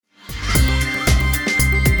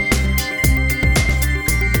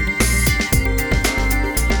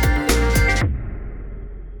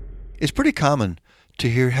It's pretty common to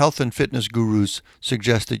hear health and fitness gurus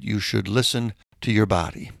suggest that you should listen to your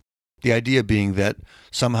body. The idea being that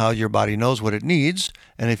somehow your body knows what it needs,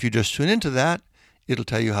 and if you just tune into that, it'll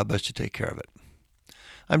tell you how best to take care of it.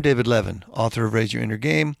 I'm David Levin, author of Raise Your Inner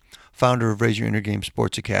Game, founder of Raise Your Inner Game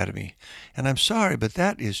Sports Academy. And I'm sorry, but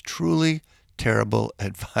that is truly terrible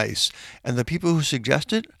advice. And the people who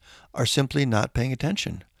suggest it are simply not paying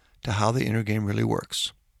attention to how the inner game really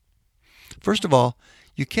works. First of all,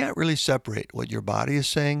 you can't really separate what your body is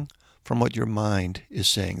saying from what your mind is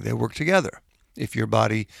saying. They work together. If your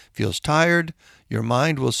body feels tired, your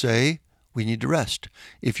mind will say, we need to rest.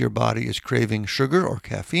 If your body is craving sugar or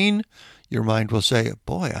caffeine, your mind will say,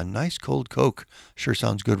 boy, a nice cold Coke sure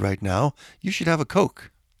sounds good right now. You should have a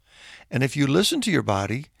Coke. And if you listen to your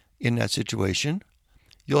body in that situation,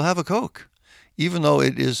 you'll have a Coke, even though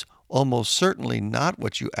it is almost certainly not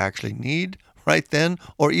what you actually need right then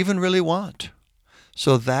or even really want.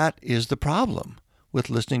 So that is the problem with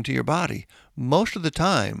listening to your body. Most of the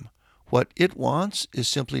time, what it wants is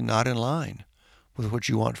simply not in line with what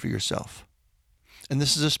you want for yourself. And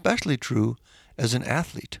this is especially true as an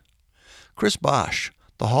athlete. Chris Bosh,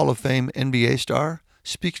 the Hall of Fame NBA star,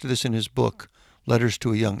 speaks to this in his book, Letters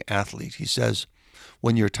to a Young Athlete. He says,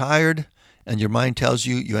 when you're tired and your mind tells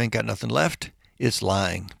you you ain't got nothing left, it's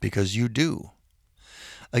lying, because you do.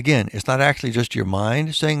 Again, it's not actually just your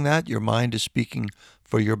mind saying that. Your mind is speaking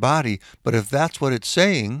for your body. But if that's what it's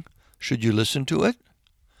saying, should you listen to it?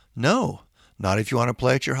 No, not if you want to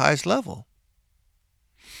play at your highest level.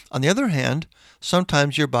 On the other hand,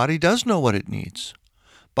 sometimes your body does know what it needs.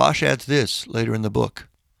 Bosh adds this later in the book.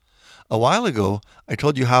 A while ago, I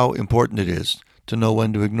told you how important it is to know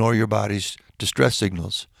when to ignore your body's distress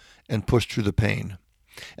signals and push through the pain.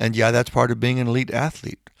 And yeah, that's part of being an elite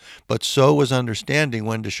athlete. But so was understanding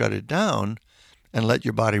when to shut it down and let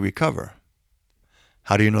your body recover.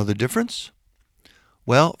 How do you know the difference?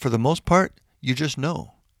 Well, for the most part, you just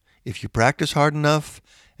know. If you practice hard enough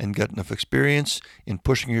and get enough experience in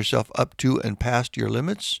pushing yourself up to and past your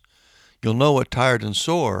limits, you'll know what tired and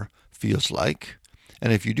sore feels like.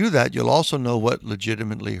 And if you do that, you'll also know what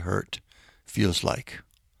legitimately hurt feels like.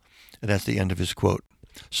 And that's the end of his quote.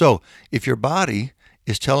 So, if your body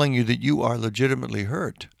is telling you that you are legitimately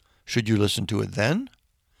hurt, should you listen to it then?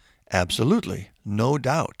 Absolutely, no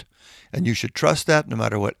doubt. And you should trust that no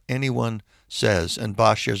matter what anyone says. And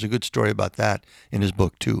Bosh shares a good story about that in his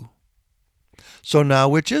book too. So now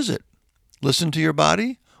which is it? Listen to your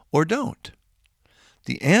body or don't?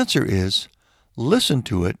 The answer is listen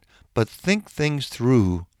to it, but think things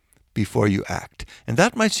through before you act. And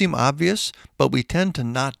that might seem obvious, but we tend to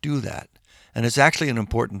not do that. And it's actually an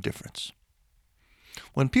important difference.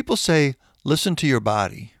 When people say, listen to your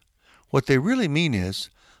body, what they really mean is,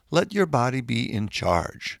 let your body be in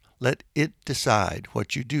charge. Let it decide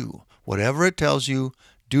what you do. Whatever it tells you,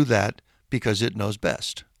 do that because it knows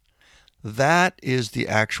best. That is the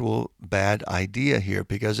actual bad idea here,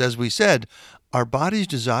 because as we said, our body's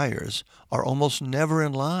desires are almost never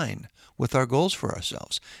in line with our goals for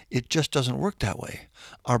ourselves. It just doesn't work that way.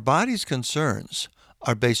 Our body's concerns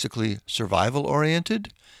are basically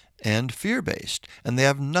survival-oriented and fear-based, and they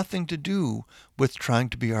have nothing to do with trying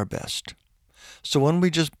to be our best. So when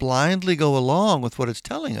we just blindly go along with what it's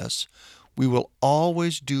telling us, we will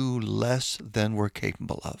always do less than we're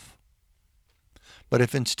capable of. But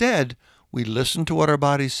if instead we listen to what our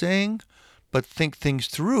body's saying, but think things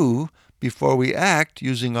through before we act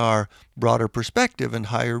using our broader perspective and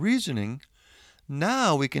higher reasoning,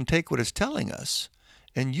 now we can take what it's telling us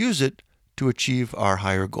and use it to achieve our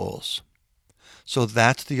higher goals. So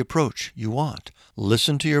that's the approach you want.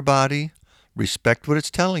 Listen to your body, respect what it's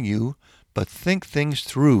telling you, but think things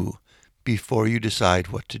through before you decide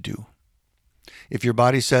what to do. If your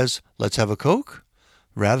body says, let's have a Coke,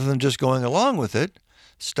 rather than just going along with it,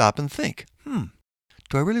 stop and think, do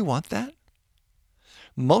I really want that?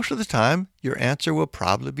 Most of the time, your answer will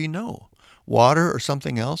probably be no. Water or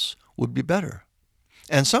something else would be better.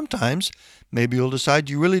 And sometimes, maybe you'll decide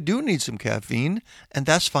you really do need some caffeine, and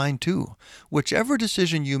that's fine too. Whichever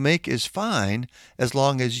decision you make is fine as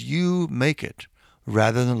long as you make it,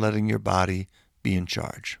 rather than letting your body be in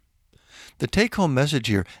charge. The take-home message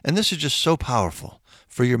here, and this is just so powerful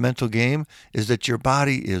for your mental game, is that your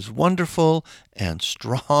body is wonderful and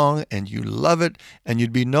strong, and you love it, and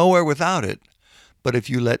you'd be nowhere without it. But if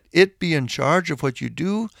you let it be in charge of what you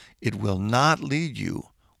do, it will not lead you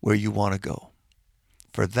where you want to go.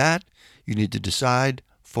 For that, you need to decide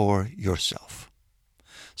for yourself.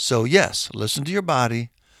 So yes, listen to your body,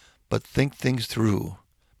 but think things through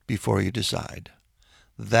before you decide.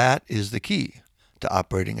 That is the key to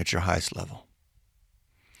operating at your highest level.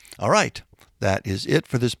 All right, That is it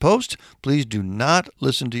for this post. Please do not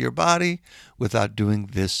listen to your body without doing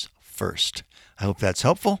this first. I hope that's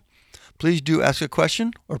helpful. Please do ask a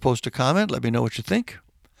question or post a comment. Let me know what you think.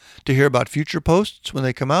 To hear about future posts when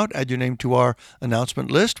they come out, add your name to our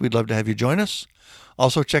announcement list. We'd love to have you join us.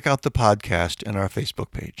 Also, check out the podcast and our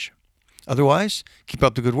Facebook page. Otherwise, keep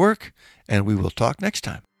up the good work, and we will talk next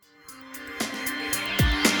time.